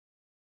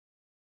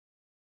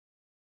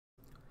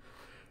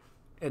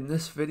In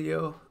this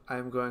video,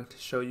 I'm going to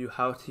show you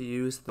how to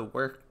use the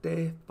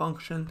Workday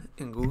function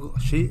in Google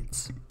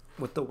Sheets.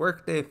 What the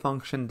Workday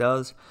function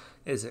does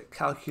is it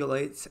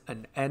calculates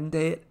an end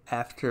date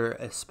after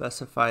a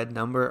specified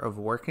number of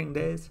working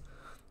days.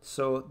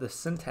 So the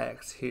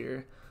syntax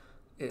here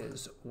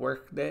is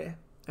Workday,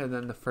 and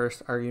then the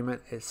first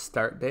argument is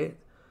start date.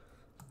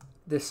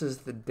 This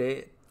is the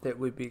date that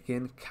we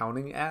begin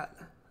counting at.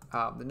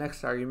 The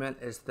next argument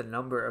is the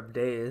number of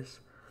days,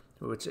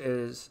 which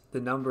is the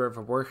number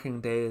of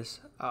working days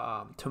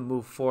to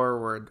move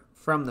forward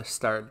from the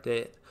start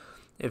date.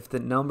 If the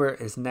number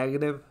is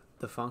negative,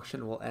 the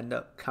function will end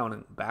up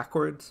counting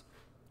backwards.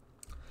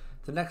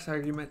 The next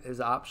argument is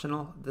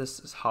optional.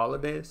 This is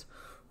holidays.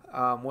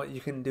 What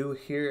you can do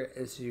here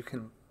is you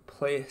can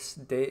place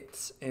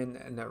dates in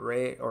an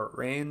array or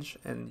range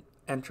and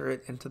enter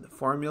it into the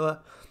formula,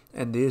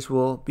 and these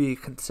will be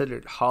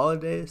considered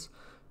holidays,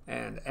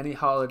 and any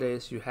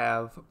holidays you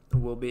have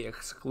will be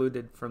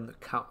excluded from the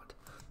count.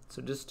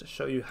 So just to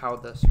show you how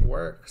this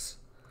works,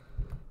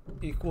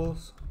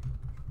 equals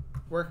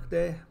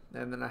Workday,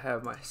 and then I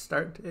have my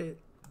start date,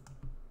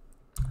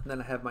 and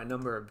then I have my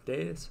number of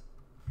days.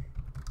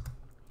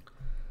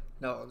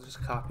 Now I'll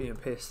just copy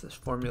and paste this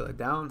formula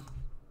down,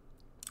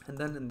 and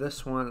then in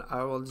this one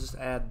I will just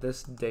add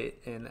this date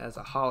in as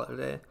a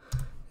holiday,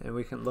 and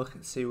we can look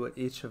and see what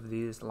each of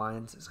these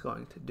lines is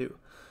going to do.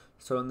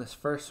 So in this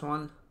first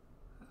one,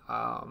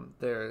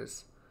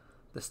 there's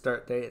the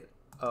start date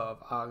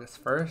of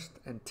August 1st,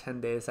 and 10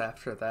 days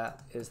after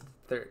that is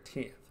the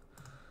 13th.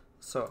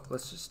 So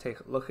let's just take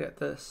a look at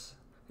this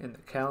in the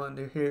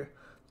calendar here.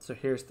 So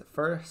here's the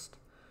first,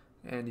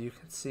 and you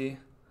can see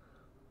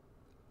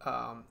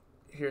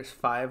here's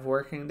 5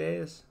 working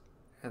days,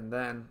 and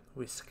then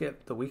we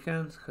skip the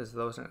weekends because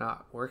those are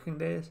not working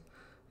days,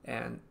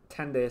 and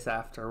 10 days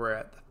after we're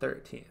at the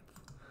 13th.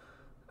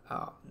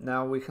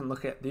 Now we can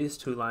look at these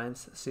two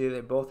lines. See,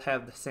 they both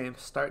have the same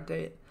start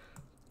date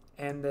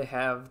and they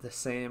have the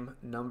same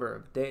number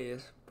of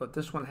days, but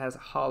this one has a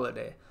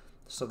holiday.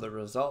 So the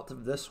result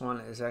of this one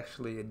is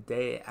actually a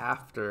day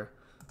after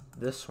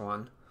this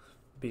one,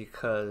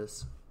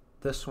 because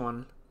this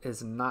one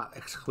is not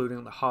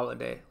excluding the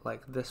holiday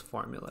like this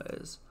formula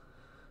is.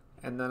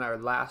 And then our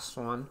last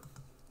one,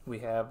 we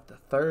have the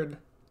 3rd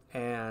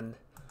and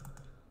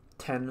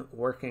 10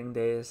 working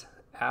days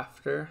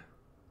after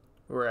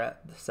we're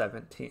at the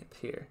 17th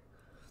here.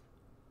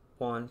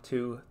 1,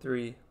 2,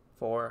 3,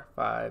 4,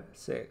 5,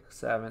 6,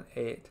 7,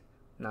 8,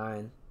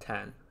 9,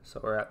 10. So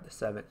we're at the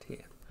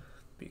 17th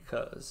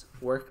because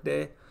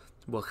Workday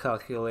will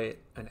calculate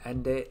an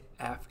end date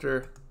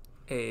after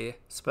a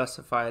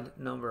specified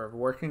number of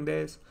working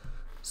days.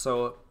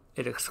 So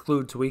it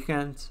excludes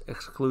weekends,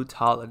 excludes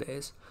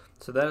holidays.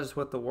 So that is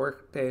what the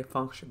Workday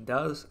function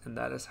does, and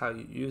that is how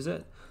you use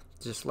it.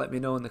 Just let me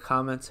know in the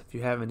comments if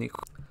you have any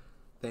questions.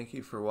 Thank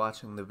you for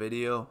watching the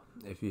video.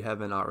 If you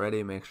haven't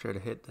already, make sure to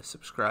hit the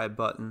subscribe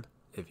button.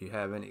 If you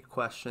have any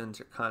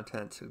questions or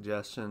content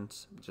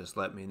suggestions, just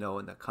let me know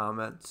in the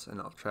comments, and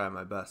I'll try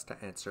my best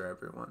to answer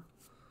everyone.